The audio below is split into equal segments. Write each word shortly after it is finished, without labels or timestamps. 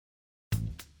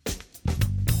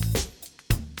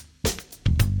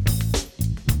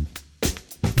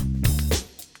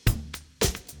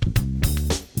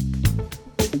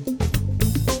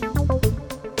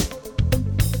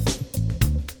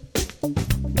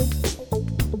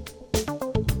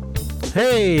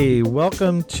Hey,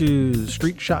 welcome to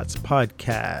Street Shots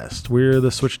Podcast. We're the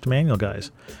Switch to Manual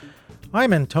guys.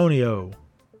 I'm Antonio.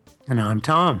 And I'm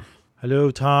Tom.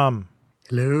 Hello, Tom.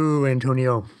 Hello,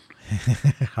 Antonio.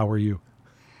 How are you?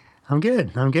 I'm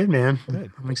good, man.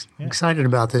 Good. I'm excited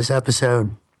about this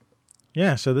episode.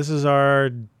 Yeah, so this is our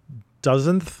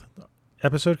dozenth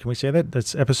episode. Can we say that?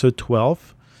 That's episode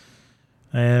 12.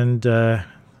 And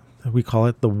we call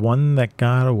it The One That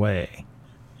Got Away.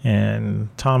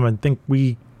 And Tom, I think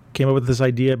we came up with this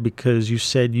idea because you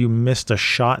said you missed a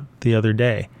shot the other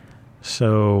day.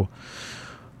 So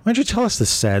why don't you tell us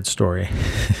this sad story?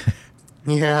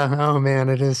 Yeah, oh man,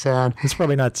 it is sad. It's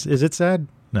probably not. Is it sad?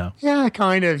 No. Yeah,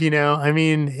 kind of, I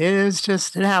mean, it is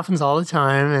just, it happens all the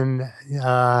time.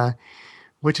 And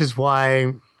which is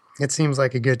why it seems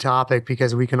like a good topic,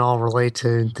 because we can all relate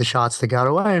to the shots that got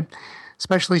away,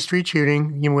 especially street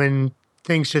shooting, when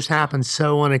things just happen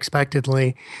so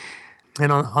unexpectedly.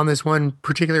 And on this one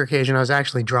particular occasion, I was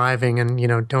actually driving,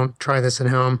 and, don't try this at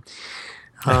home.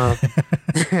 I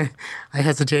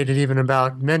hesitated even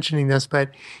about mentioning this, but,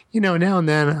 now and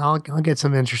then I'll get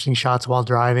some interesting shots while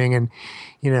driving. And,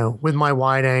 with my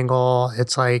wide angle,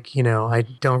 it's like, I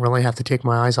don't really have to take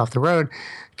my eyes off the road.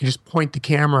 I can just point the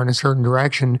camera in a certain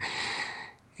direction.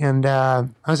 And I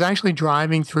was actually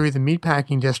driving through the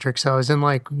meatpacking district. So I was in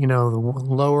the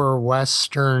lower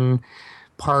western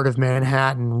part of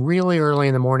Manhattan really early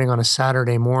in the morning on a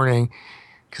Saturday morning,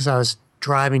 because I was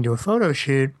driving to a photo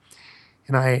shoot,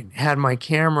 and I had my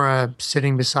camera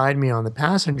sitting beside me on the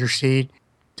passenger seat.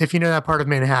 If you know that part of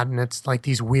Manhattan, it's like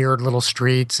these weird little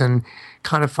streets and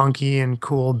kind of funky and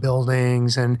cool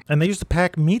buildings. And they used to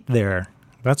pack meat there.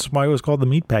 That's why it was called the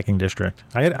Meatpacking District.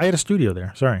 I had a studio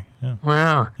there. Sorry. Yeah.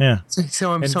 Wow. Yeah.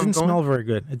 So it didn't smell very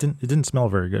good. It didn't smell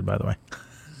very good, by the way.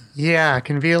 Yeah, it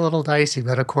can be a little dicey,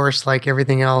 but of course, like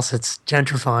everything else, it's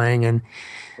gentrifying, and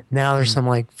now there's some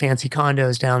like fancy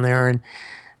condos down there,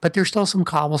 but there's still some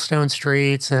cobblestone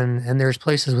streets, and there's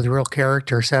places with real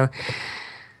character. So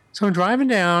I'm driving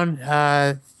down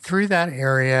through that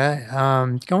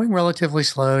area, going relatively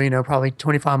slow, probably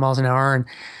 25 miles an hour,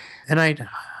 and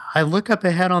I look up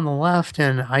ahead on the left,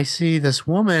 and I see this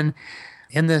woman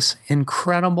in this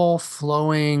incredible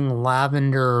flowing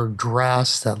lavender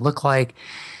dress that looked like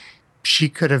she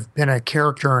could have been a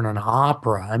character in an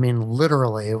opera. I mean,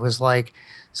 literally, it was like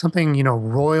something,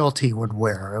 royalty would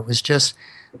wear. It was just,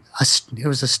 it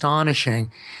was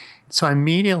astonishing. So I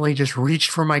immediately just reached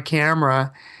for my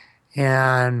camera,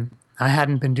 and I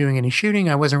hadn't been doing any shooting.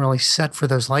 I wasn't really set for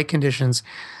those light conditions.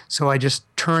 So I just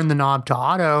turned the knob to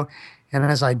auto, and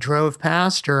as I drove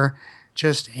past her,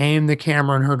 just aimed the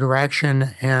camera in her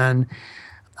direction. And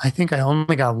I think I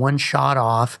only got one shot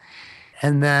off.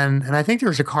 And I think there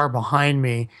was a car behind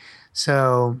me.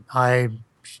 So I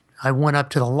went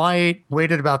up to the light,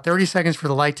 waited about 30 seconds for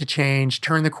the light to change,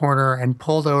 turned the corner, and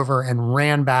pulled over and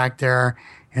ran back there.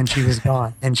 And she was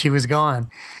gone.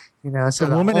 So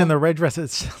the woman in the red dress, it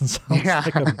sounds yeah.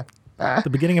 like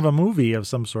the beginning of a movie of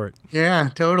some sort. Yeah,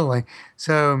 totally.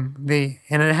 So and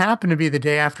it happened to be the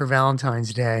day after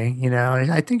Valentine's Day.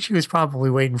 I think she was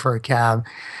probably waiting for a cab,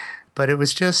 but it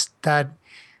was just that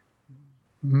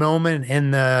moment in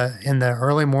the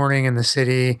early morning in the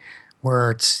city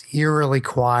where it's eerily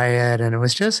quiet, and it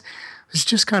was just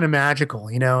kind of magical,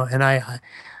 And I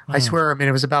swear, I mean,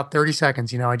 it was about 30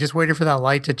 seconds. I just waited for that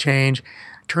light to change,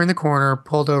 turned the corner,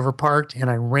 pulled over, parked, and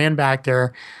I ran back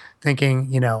there,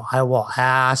 thinking, I will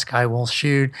ask, I will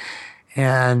shoot,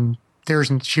 and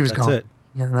she was That's gone. It.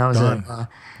 And that was Gone. it.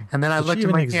 And then I looked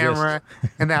at my camera,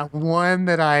 and that one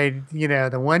that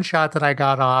the one shot that I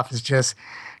got off is just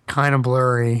kind of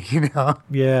blurry,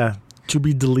 Yeah, to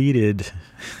be deleted.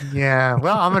 Yeah,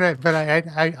 well, but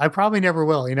I probably never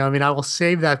will. I mean, I will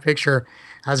save that picture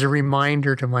as a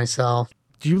reminder to myself.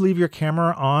 Do you leave your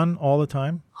camera on all the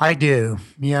time? I do.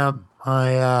 Yeah,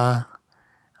 I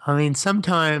mean,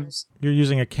 sometimes you're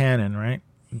using a Canon, right?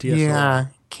 DSLR. Yeah,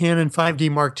 Canon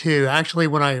 5D Mark II. Actually,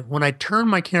 when I turn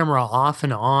my camera off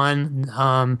and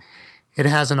on, it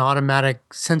has an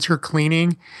automatic sensor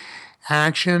cleaning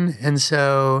action, and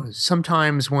so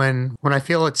sometimes when I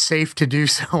feel it's safe to do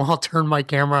so, I'll turn my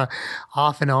camera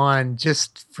off and on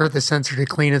just for the sensor to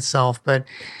clean itself. But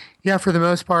yeah, for the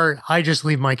most part, I just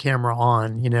leave my camera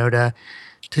on,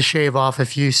 to shave off a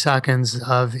few seconds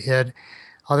of it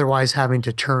otherwise having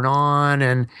to turn on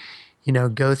and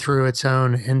go through its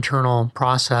own internal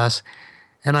process.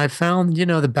 And I found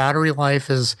the battery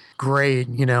life is great.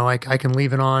 I can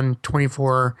leave it on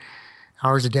 24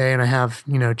 hours a day, and I have,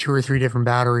 2 or 3 different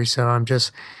batteries. So I'm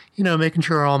just, making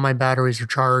sure all my batteries are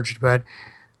charged. But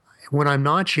when I'm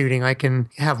not shooting, I can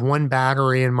have one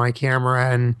battery in my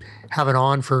camera and have it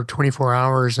on for 24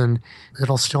 hours and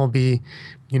it'll still be,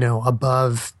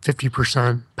 above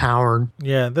 50% powered.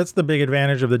 Yeah, that's the big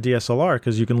advantage of the DSLR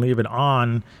because you can leave it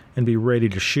on and be ready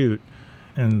to shoot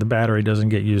and the battery doesn't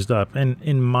get used up. And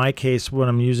in my case, what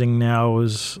I'm using now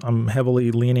is I'm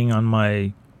heavily leaning on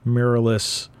my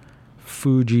mirrorless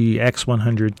Fuji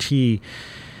X100T,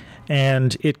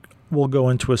 and it will go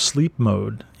into a sleep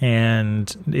mode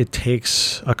and it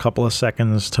takes a couple of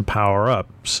seconds to power up.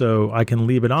 So I can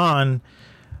leave it on,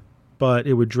 but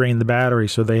it would drain the battery,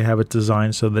 so they have it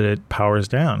designed so that it powers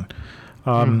down.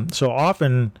 So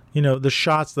often, the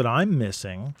shots that I'm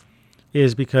missing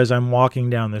is because I'm walking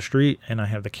down the street and I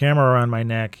have the camera around my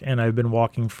neck and I've been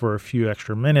walking for a few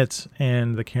extra minutes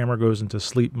and the camera goes into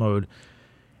sleep mode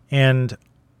and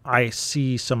I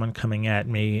see someone coming at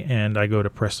me and I go to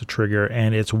press the trigger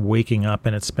and it's waking up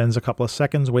and it spends a couple of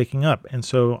seconds waking up. And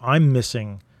so I'm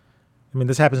missing,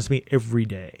 this happens to me every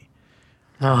day.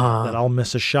 That I'll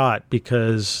miss a shot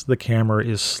because the camera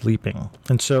is sleeping.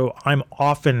 And so I'm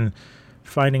often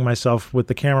finding myself with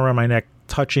the camera around my neck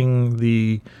touching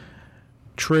the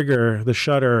trigger, the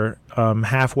shutter,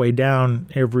 halfway down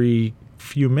every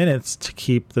few minutes to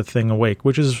keep the thing awake,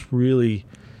 which is really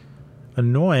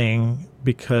annoying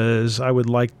because I would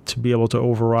like to be able to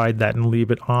override that and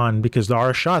leave it on because there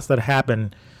are shots that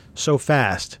happen so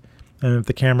fast. And if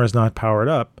the camera is not powered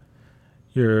up,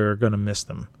 you're going to miss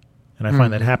them. And I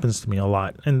find that happens to me a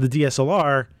lot. And the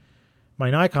DSLR, my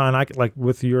Nikon, like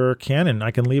with your Canon, I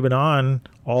can leave it on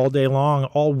all day long,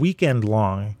 all weekend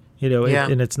long,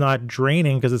 and it's not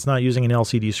draining because it's not using an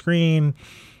LCD screen,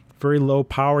 very low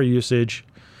power usage.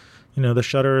 The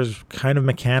shutter is kind of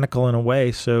mechanical in a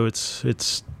way, so it's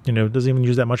doesn't even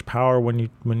use that much power when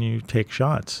you take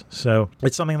shots. So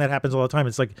it's something that happens all the time.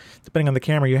 It's like, depending on the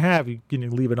camera you have, you can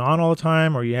leave it on all the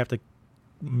time, or you have to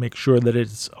make sure that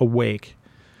it's awake.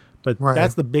 But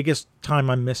that's the biggest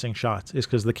time I'm missing shots is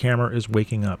because the camera is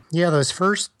waking up. Yeah, those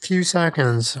first few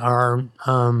seconds are,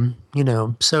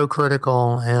 so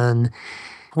critical, and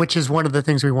which is one of the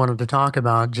things we wanted to talk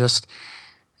about, just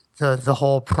the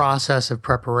whole process of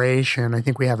preparation. I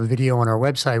think we have a video on our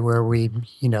website where we,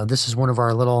 this is one of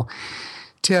our little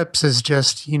tips is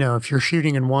just, if you're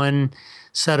shooting in one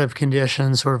set of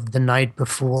conditions sort of the night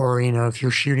before, if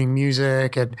you're shooting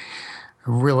music at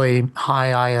really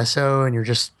high ISO and you're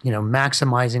just,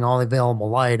 maximizing all the available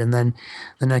light. And then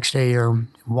the next day you're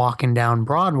walking down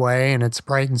Broadway and it's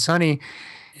bright and sunny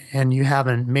and you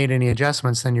haven't made any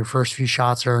adjustments, then your first few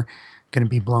shots are going to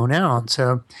be blown out.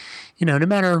 So, no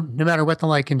matter what the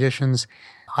light conditions,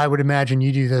 I would imagine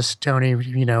you do this, Tony,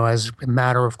 as a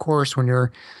matter of course, when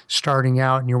you're starting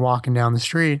out and you're walking down the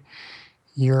street,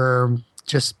 you're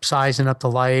just sizing up the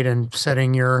light and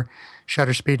setting your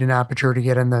shutter speed and aperture to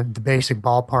get in the basic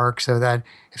ballpark so that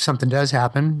if something does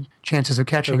happen, chances of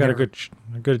catching it. I've got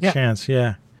a good chance,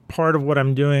 yeah. Part of what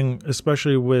I'm doing,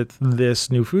 especially with this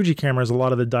new Fuji camera, is a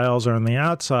lot of the dials are on the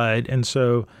outside. And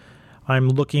so I'm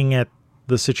looking at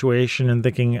the situation and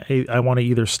thinking, hey, I want to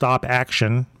either stop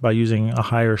action by using a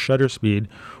higher shutter speed,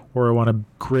 or I want a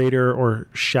greater or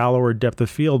shallower depth of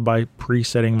field by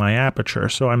presetting my aperture.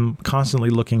 So I'm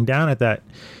constantly looking down at that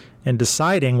and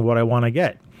deciding what I want to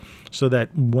get, so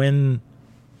that when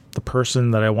the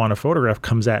person that I want to photograph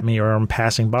comes at me or I'm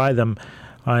passing by them,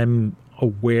 I'm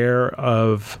aware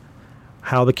of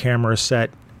how the camera is set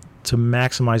to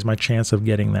maximize my chance of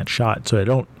getting that shot so I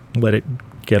don't let it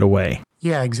get away.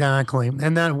 Yeah, exactly.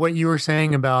 And that what you were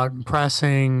saying about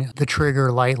pressing the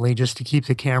trigger lightly just to keep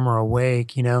the camera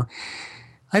awake,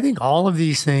 I think all of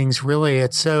these things really,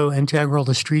 it's so integral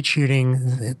to street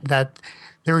shooting that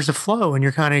there's a flow and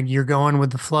you're going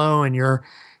with the flow and you're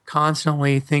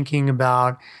constantly thinking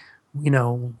about,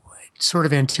 sort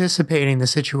of anticipating the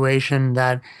situation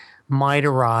that might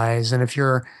arise. And if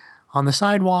you're on the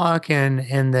sidewalk and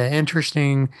the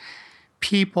interesting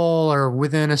people are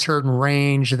within a certain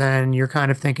range, then you're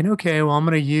kind of thinking, okay, well, I'm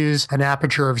going to use an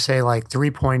aperture of say like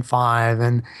 3.5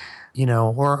 and,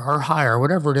 or higher,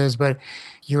 whatever it is. But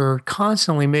you're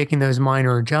constantly making those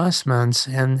minor adjustments.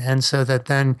 And so that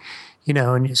then,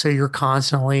 and so you're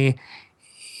constantly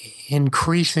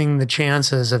increasing the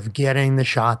chances of getting the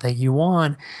shot that you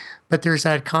want. But there's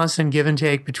that constant give and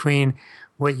take between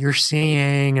what you're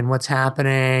seeing and what's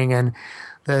happening and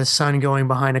the sun going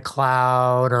behind a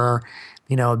cloud or,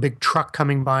 a big truck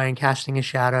coming by and casting a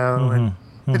shadow.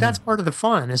 But that's part of the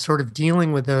fun, is sort of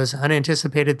dealing with those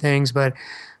unanticipated things, but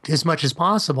as much as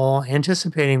possible,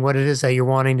 anticipating what it is that you're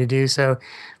wanting to do. So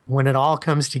when it all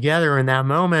comes together in that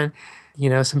moment,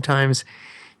 sometimes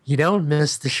you don't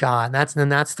miss the shot.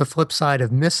 And that's the flip side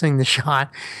of missing the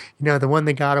shot. The one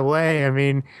that got away. I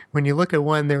mean, when you look at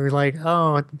one, they were like,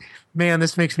 oh man,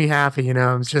 this makes me happy.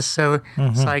 I'm just so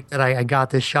psyched that I got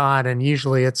this shot. And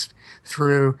usually it's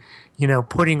through,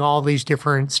 putting all these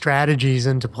different strategies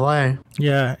into play.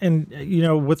 Yeah. And,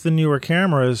 with the newer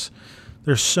cameras,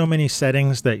 there's so many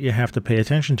settings that you have to pay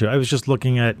attention to. I was just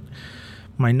looking at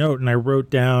my note and I wrote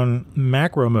down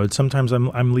macro mode. Sometimes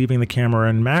I'm leaving the camera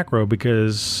in macro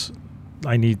because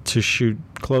I need to shoot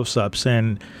close-ups,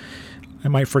 and I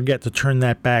might forget to turn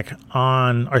that back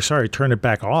on, or turn it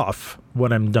back off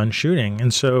when I'm done shooting.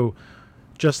 And so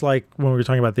just like when we were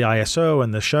talking about the ISO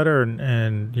and the shutter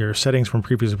and your settings from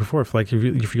previously before,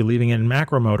 if you're leaving it in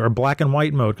macro mode or black and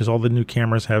white mode, because all the new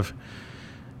cameras have,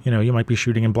 you might be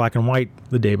shooting in black and white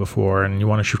the day before and you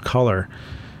want to shoot color.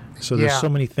 So there's so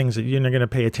many things that you're going to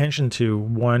pay attention to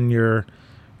when you're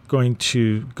going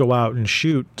to go out and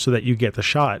shoot so that you get the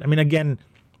shot. I mean, again,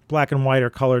 black and white or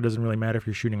color doesn't really matter if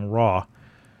you're shooting raw,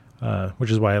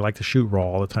 which is why I like to shoot raw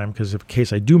all the time, because in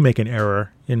case I do make an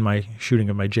error in my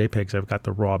shooting of my JPEGs, I've got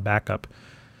the raw backup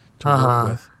to work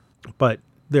with. But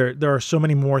there are so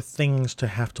many more things to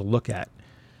have to look at.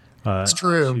 It's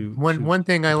true. One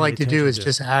thing I like to do is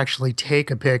just actually take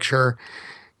a picture,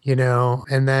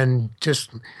 and then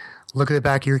just look at the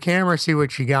back of your camera, see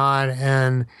what you got.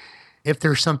 And if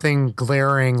there's something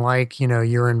glaring, like,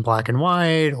 you're in black and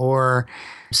white or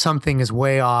something is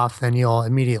way off, then you'll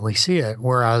immediately see it.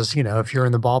 Whereas, if you're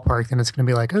in the ballpark, then it's going to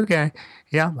be like, okay,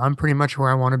 yeah, I'm pretty much where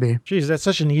I want to be. Geez, that's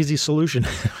such an easy solution.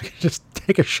 Just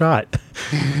take a shot.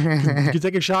 You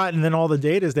take a shot and then all the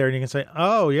data is there and you can say,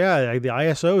 oh yeah, the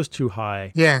ISO is too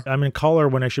high. Yeah. I'm in color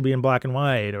when I should be in black and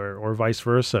white, or vice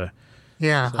versa.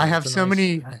 Yeah, so I have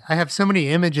so many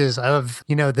images of,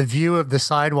 the view of the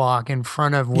sidewalk in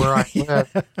front of where I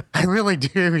live. I really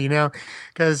do,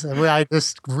 because I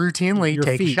just routinely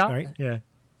take a shot. Right?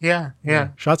 Yeah.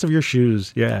 Shots of your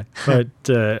shoes. Yeah. But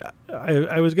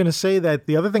I was going to say that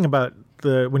the other thing about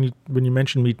when you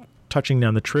mentioned me touching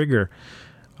down the trigger,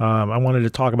 I wanted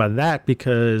to talk about that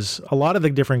because a lot of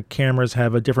the different cameras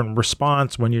have a different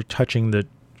response when you're touching the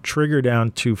trigger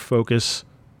down to focus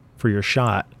for your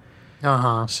shot.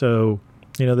 So,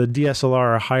 the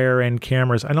DSLR higher end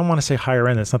cameras, I don't want to say higher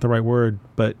end, that's not the right word,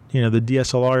 but, the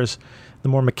DSLRs, the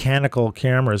more mechanical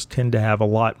cameras tend to have a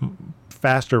lot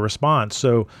faster response.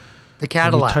 So the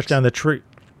Cadillac, you touch down the trigger.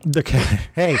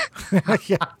 Hey,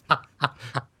 yeah.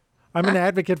 I'm an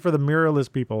advocate for the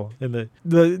mirrorless people and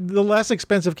the less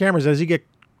expensive cameras. As you get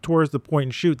towards the point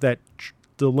and shoot, that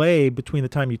delay between the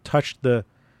time you touch the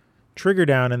trigger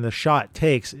down and the shot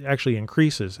takes actually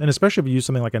increases. And especially if you use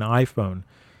something like an iPhone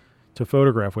to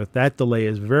photograph with, that delay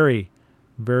is very,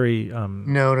 very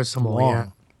noticeable.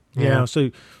 Long. Yeah.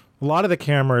 So a lot of the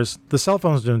cameras, the cell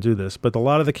phones don't do this, but a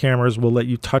lot of the cameras will let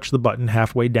you touch the button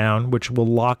halfway down, which will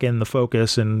lock in the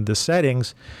focus and the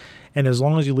settings. And as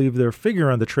long as you leave their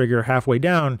finger on the trigger halfway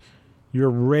down, you're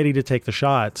ready to take the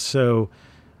shot. So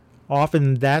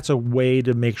often that's a way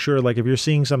to make sure, like if you're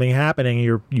seeing something happening,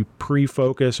 you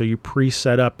pre-focus or you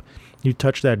pre-set up, you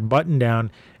touch that button down,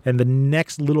 and the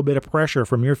next little bit of pressure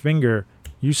from your finger,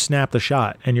 you snap the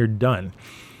shot and you're done.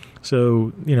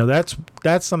 So,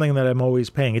 that's something that I'm always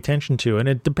paying attention to. And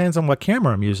it depends on what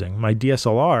camera I'm using. My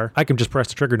DSLR, I can just press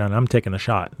the trigger down and I'm taking the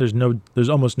shot. There's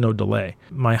almost no delay.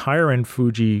 My higher end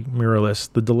Fuji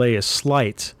mirrorless, the delay is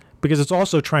slight because it's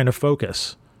also trying to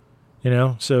focus,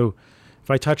 So if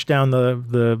I touch down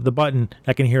the button,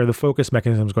 I can hear the focus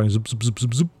mechanisms going zoop, zoop, zoop,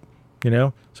 zoop, zoop,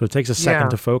 So it takes a second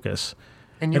to focus.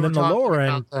 And then the lower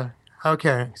end...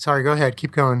 Okay, sorry, go ahead.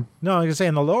 Keep going. No, I was going to say,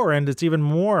 in the lower end, it's even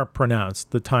more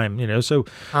pronounced, the time, So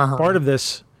part of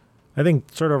this, I think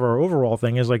sort of our overall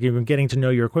thing is like even getting to know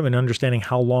your equipment, understanding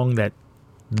how long that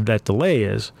delay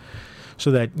is, so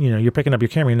that, you're picking up your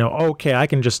camera, okay, I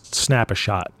can just snap a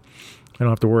shot. I don't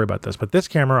have to worry about this. But this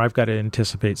camera, I've got to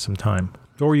anticipate some time.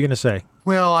 What were you going to say?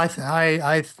 Well, I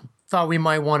thought we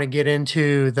might want to get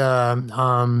into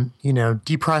the,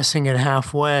 depressing it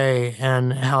halfway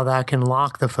and how that can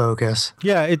lock the focus.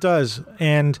 Yeah, it does.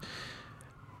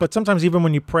 But sometimes even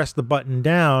when you press the button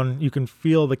down, you can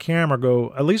feel the camera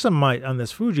go, at least on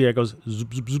this Fuji, it goes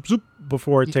zoop, zoop, zoop, zoop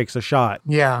before it takes a shot.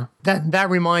 Yeah, that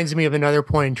reminds me of another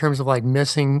point in terms of like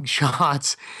missing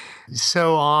shots.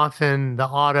 So often the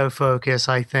autofocus,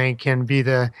 I think, can be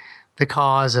the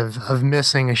cause of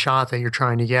missing a shot that you're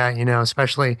trying to get,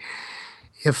 especially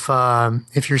if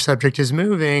your subject is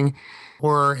moving,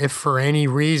 or if for any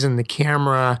reason the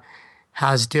camera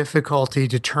has difficulty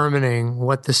determining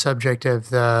what the subject of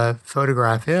the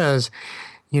photograph is,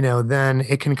 then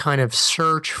it can kind of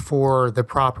search for the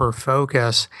proper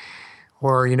focus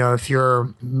Or, if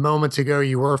you're moments ago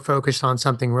you were focused on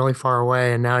something really far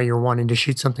away and now you're wanting to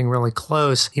shoot something really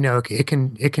close, it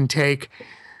can take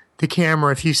the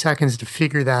camera a few seconds to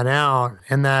figure that out.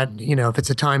 And that, if it's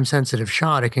a time sensitive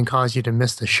shot, it can cause you to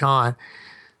miss the shot.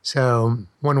 So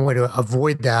one way to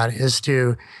avoid that is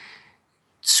to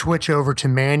switch over to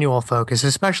manual focus,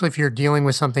 especially if you're dealing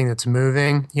with something that's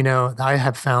moving. I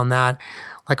have found that,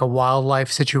 like a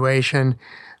wildlife situation,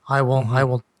 I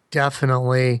will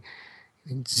definitely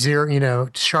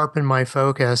sharpen my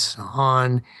focus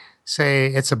on, say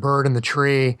it's a bird in the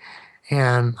tree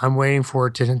and I'm waiting for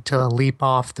it to leap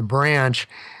off the branch.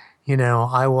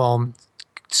 I will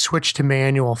switch to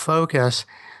manual focus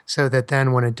so that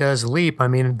then when it does leap,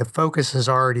 the focus is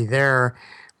already there.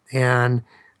 And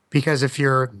because if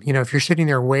you're sitting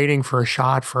there waiting for a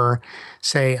shot for,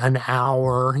 say, an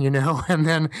hour, and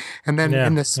then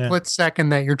in the split second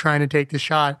that you're trying to take the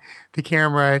shot, the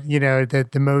camera,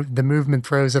 the movement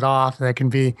throws it off, and that can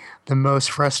be the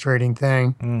most frustrating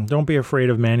thing. Don't be afraid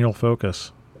of manual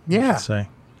focus. Yeah. I should say.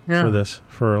 For this,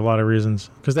 for a lot of reasons,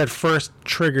 because that first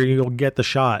trigger, you'll get the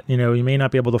shot. You may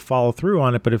not be able to follow through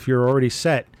on it, but if you're already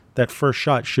set, that first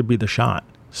shot should be the shot.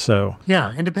 So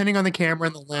yeah, and depending on the camera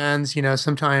and the lens,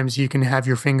 sometimes you can have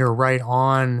your finger right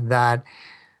on that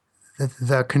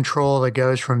the control that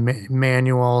goes from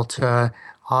manual to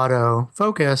auto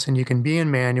focus, and you can be in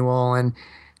manual and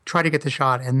try to get the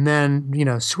shot, and then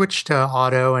switch to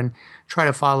auto and try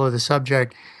to follow the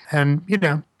subject, and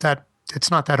that it's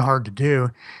not that hard to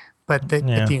do, but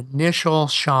the initial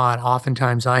shot,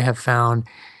 oftentimes I have found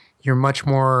you're much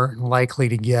more likely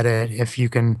to get it if you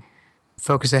can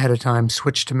focus ahead of time,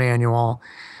 switch to manual,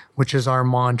 which is our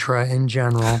mantra in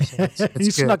general. So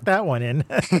it's snuck that one in.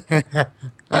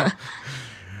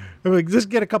 Just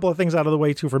get a couple of things out of the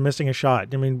way, too, for missing a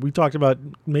shot. We talked about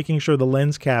making sure the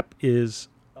lens cap is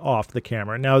off the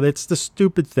camera. Now, that's the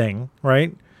stupid thing,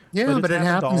 right? Yeah, but it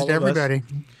happens to everybody.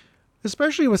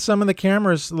 Especially with some of the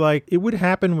cameras, like it would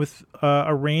happen with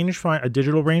a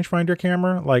digital rangefinder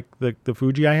camera, like the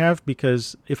Fuji I have,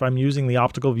 because if I'm using the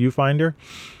optical viewfinder,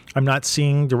 I'm not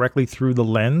seeing directly through the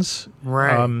lens.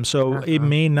 Right. So it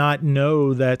may not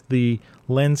know that the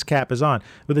lens cap is on.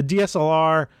 With a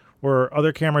DSLR or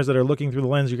other cameras that are looking through the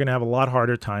lens, you're going to have a lot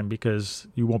harder time because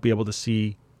you won't be able to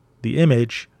see the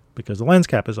image because the lens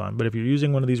cap is on. But if you're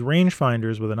using one of these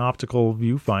rangefinders with an optical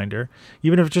viewfinder,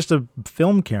 even if it's just a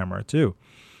film camera too,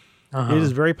 it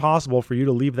is very possible for you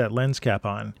to leave that lens cap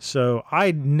on. So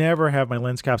I never have my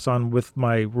lens caps on with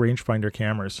my rangefinder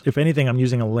cameras. If anything, I'm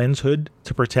using a lens hood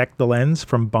to protect the lens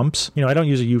from bumps. I don't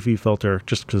use a UV filter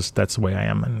just because that's the way I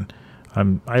am,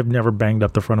 and I've never banged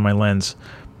up the front of my lens.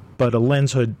 But a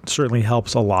lens hood certainly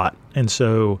helps a lot. And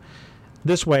so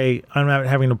this way, I'm not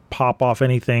having to pop off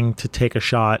anything to take a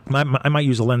shot. I might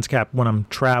use a lens cap when I'm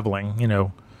traveling,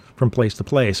 from place to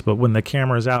place. But when the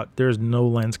camera is out, there's no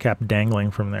lens cap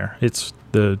dangling from there. It's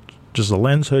just a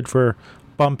lens hood for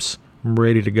bumps,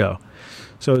 ready to go.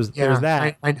 So there's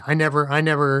that. I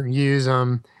never use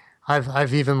them.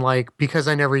 I've even because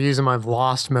I never use them, I've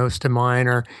lost most of mine.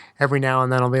 Or every now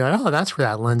and then I'll be like, oh, that's where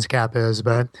that lens cap is.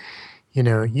 But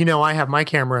I have my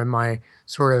camera in my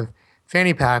sort of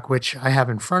fanny pack, which I have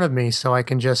in front of me, so I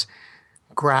can just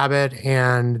grab it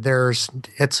and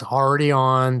it's already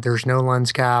on. There's no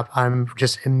lens cap. I'm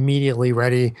just immediately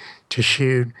ready to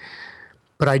shoot.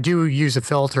 But I do use a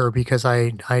filter because I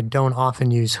don't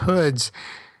often use hoods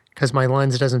because my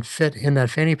lens doesn't fit in that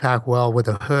fanny pack well with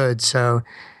a hood. So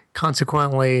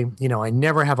consequently, I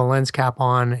never have a lens cap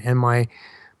on, and my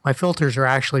filters are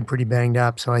actually pretty banged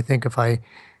up. So I think if I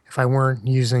weren't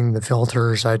using the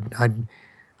filters,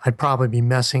 I'd probably be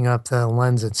messing up the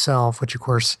lens itself, which of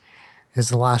course is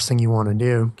the last thing you want to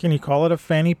do. Can you call it a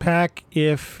fanny pack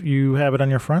if you have it on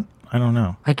your front? I don't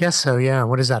know. I guess so, yeah.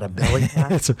 What is that, a belly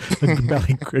pack? It's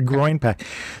a groin pack.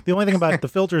 The only thing about the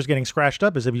filters getting scratched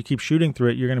up is if you keep shooting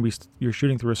through it, you're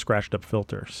shooting through a scratched up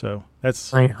filter. So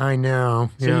that's... I know.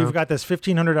 So you've got this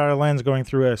 $1,500 lens going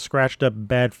through a scratched up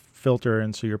bad filter,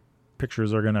 and so your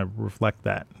pictures are going to reflect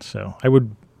that. So I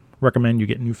would recommend you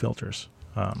get new filters.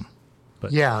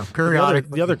 But yeah,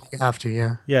 periodically you have to,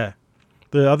 yeah. Yeah.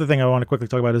 The other thing I want to quickly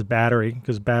talk about is battery,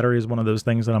 because battery is one of those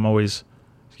things that I'm always,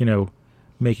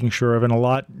 making sure of. And a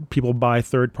lot people buy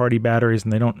third-party batteries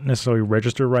and they don't necessarily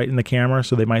register right in the camera,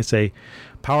 so they might say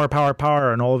power, power,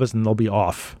 power, and all of a sudden they'll be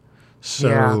off.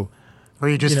 So, or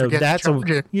you just forget to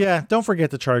charge it. Yeah, don't forget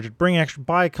to charge it.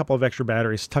 Buy a couple of extra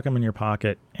batteries, tuck them in your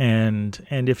pocket, and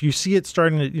if you see it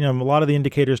starting to, a lot of the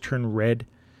indicators turn red.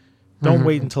 Don't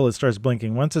wait until it starts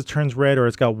blinking. Once it turns red or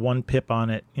it's got one pip on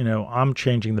it, I'm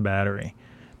changing the battery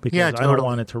because I don't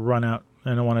want it to run out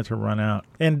I don't want it to run out.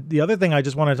 And the other thing I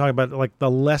just want to talk about, like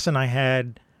the lesson I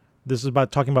had, this is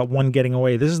about talking about one getting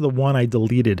away. This is the one I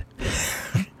deleted.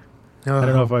 I don't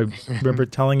know if I remember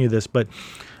telling you this, but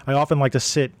I often like to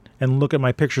sit and look at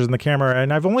my pictures in the camera.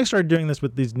 And I've only started doing this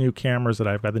with these new cameras that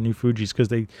I've got, the new Fujis, because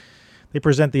they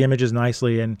present the images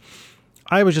nicely. And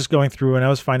I was just going through and I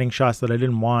was finding shots that I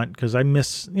didn't want because I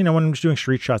miss, when I'm just doing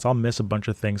street shots, I'll miss a bunch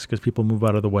of things because people move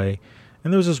out of the way.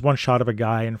 And there was this one shot of a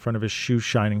guy in front of his shoe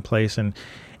shining place. And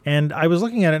I was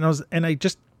looking at it and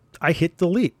I hit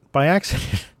delete by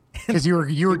accident. Because you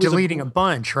were deleting a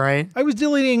bunch, right? I was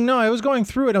deleting. No, I was going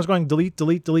through it. I was going delete.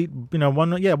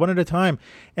 One at a time.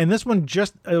 And this one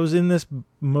I was in this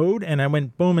mode, and I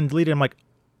went boom and deleted. I'm like,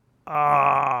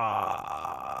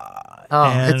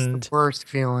 it's the worst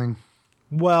feeling.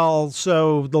 Well,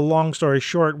 so the long story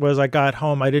short was, I got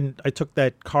home. I took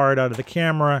that card out of the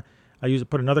camera.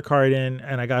 Put another card in,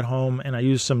 and I got home and I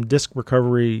used some disk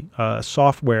recovery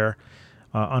software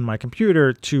on my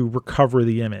computer to recover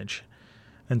the image.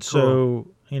 And so,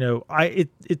 cool.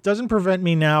 It doesn't prevent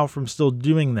me now from still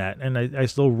doing that. And I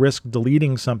still risk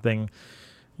deleting something,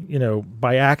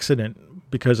 by accident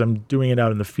because I'm doing it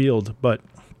out in the field. But,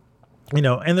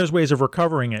 and there's ways of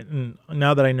recovering it. And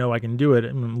now that I know I can do it,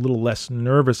 I'm a little less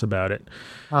nervous about it.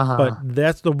 But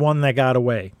that's the one that got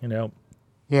away,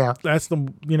 Yeah. That's the,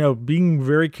 being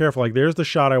very careful. Like, there's the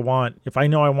shot I want. If I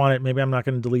know I want it, maybe I'm not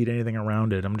going to delete anything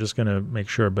around it. I'm just going to make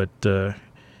sure. But,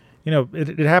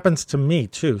 it happens to me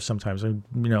too sometimes. All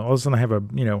of a sudden I have a,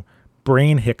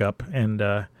 brain hiccup and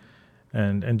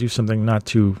do something not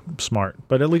too smart.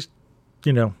 But at least,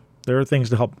 there are things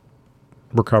to help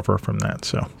recover from that.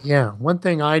 So yeah, one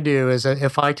thing I do is that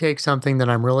if I take something that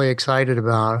I'm really excited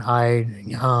about, I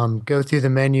go through the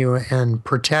menu and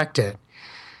protect it.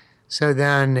 So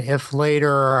then if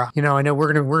later, I know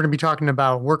we're going to be talking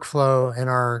about workflow in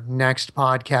our next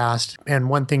podcast. And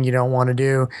one thing you don't want to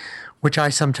do, which I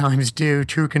sometimes do,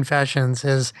 true confessions,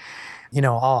 is,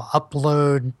 I'll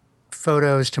upload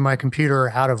photos to my computer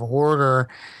out of order,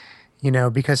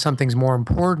 because something's more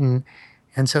important.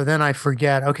 And so then I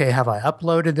forget, okay, have I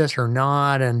uploaded this or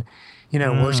not? And,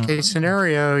 worst case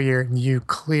scenario, you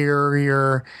clear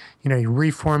your, you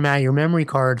reformat your memory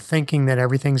card thinking that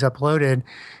everything's uploaded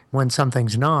when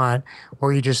something's not,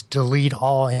 or you just delete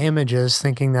all images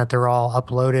thinking that they're all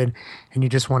uploaded and you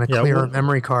just want to clear a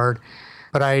memory card.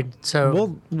 But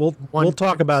we'll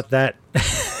talk about that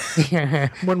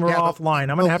when we're offline.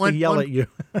 I'm going to have to yell at you.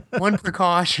 One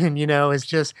precaution, is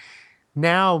just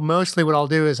now mostly what I'll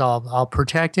do is I'll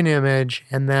protect an image,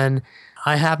 and then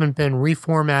I haven't been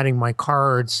reformatting my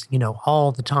cards,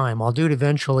 all the time. I'll do it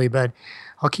eventually, but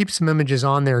I'll keep some images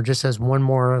on there just as one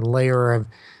more layer of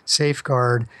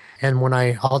safeguard. And when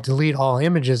I'll delete all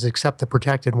images except the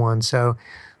protected ones. So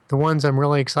the ones I'm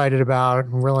really excited about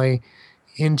and really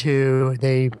into,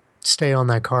 they stay on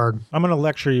that card. I'm going to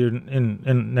lecture you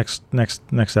in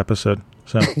next episode.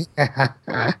 So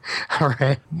all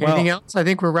right. Anything else? I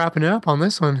think we're wrapping up on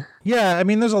this one. Yeah, I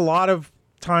mean, there's a lot of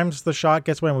times the shot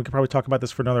gets away, and we could probably talk about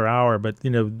this for another hour, but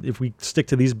if we stick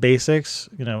to these basics,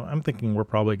 I'm thinking we're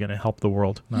probably going to help the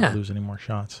world not lose any more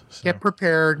shots. So. Get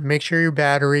prepared, make sure your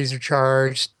batteries are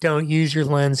charged, don't use your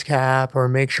lens cap, or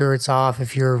make sure it's off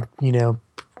if you're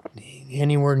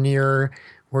anywhere near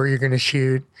where you're going to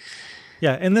shoot.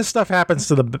 Yeah, and this stuff happens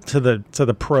to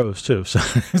the pros too, so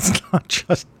it's not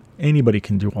just anybody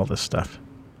can do all this stuff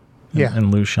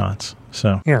and lose shots.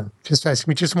 So yeah,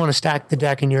 we just want to stack the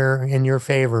deck in your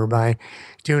favor by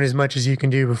doing as much as you can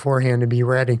do beforehand to be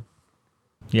ready.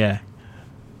 Yeah,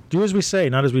 do as we say,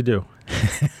 not as we do.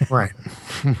 Right.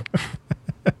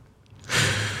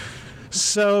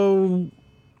 So,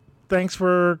 thanks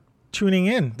for tuning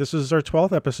in. This is our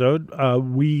 12th episode.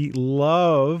 We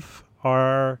love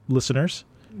our listeners.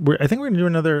 I think we're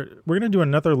going to do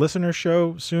another listener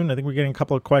show soon. I think we're getting a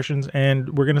couple of questions,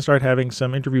 and we're going to start having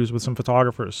some interviews with some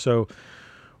photographers. So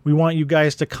we want you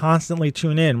guys to constantly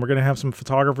tune in. We're going to have some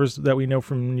photographers that we know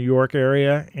from New York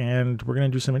area, and we're going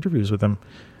to do some interviews with them.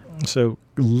 So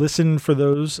listen for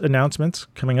those announcements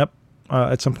coming up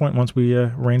at some point once we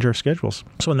arrange our schedules.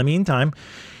 So in the meantime,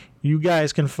 you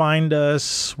guys can find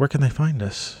us. Where can they find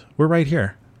us? We're right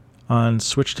here on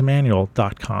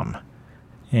switchtomanual.com.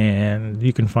 And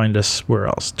you can find us where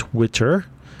else? Twitter.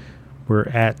 We're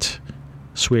at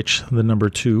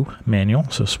switch2 manual.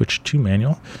 So switch to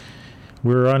manual.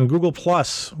 We're on Google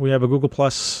Plus. We have a Google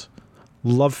Plus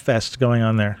love fest going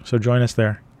on there. So join us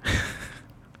there.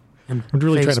 And we're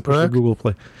really trying to push the Facebook? Google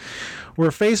Play. We're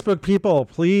Facebook people.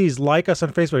 Please like us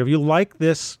on Facebook. If you like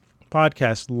this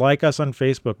podcast, like us on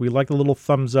Facebook. We like the little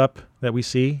thumbs up that we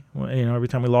see. Every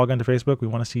time we log onto Facebook, we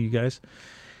want to see you guys.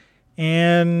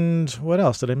 And what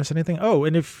else? Did I miss anything? Oh,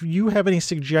 and if you have any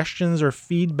suggestions or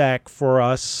feedback for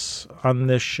us on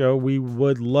this show, we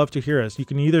would love to hear us. You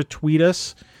can either tweet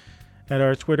us at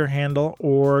our Twitter handle,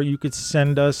 or you could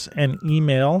send us an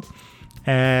email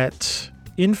at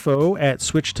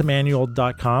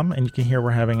info@switchtomanual.com, and you can hear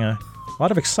we're having a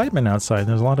lot of excitement outside.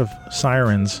 There's a lot of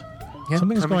sirens. Yeah,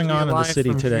 Something's going on in the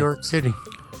city today. New York City.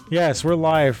 Yes, we're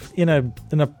live in an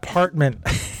apartment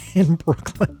in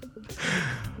Brooklyn.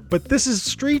 But this is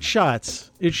Street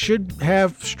Shots. It should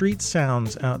have street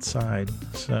sounds outside.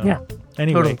 So Yeah.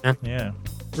 anyway, Totally, man. yeah.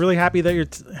 Really happy that you're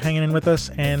hanging in with us,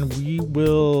 and we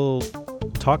will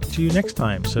talk to you next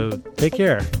time. So take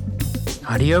care.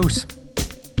 Adios.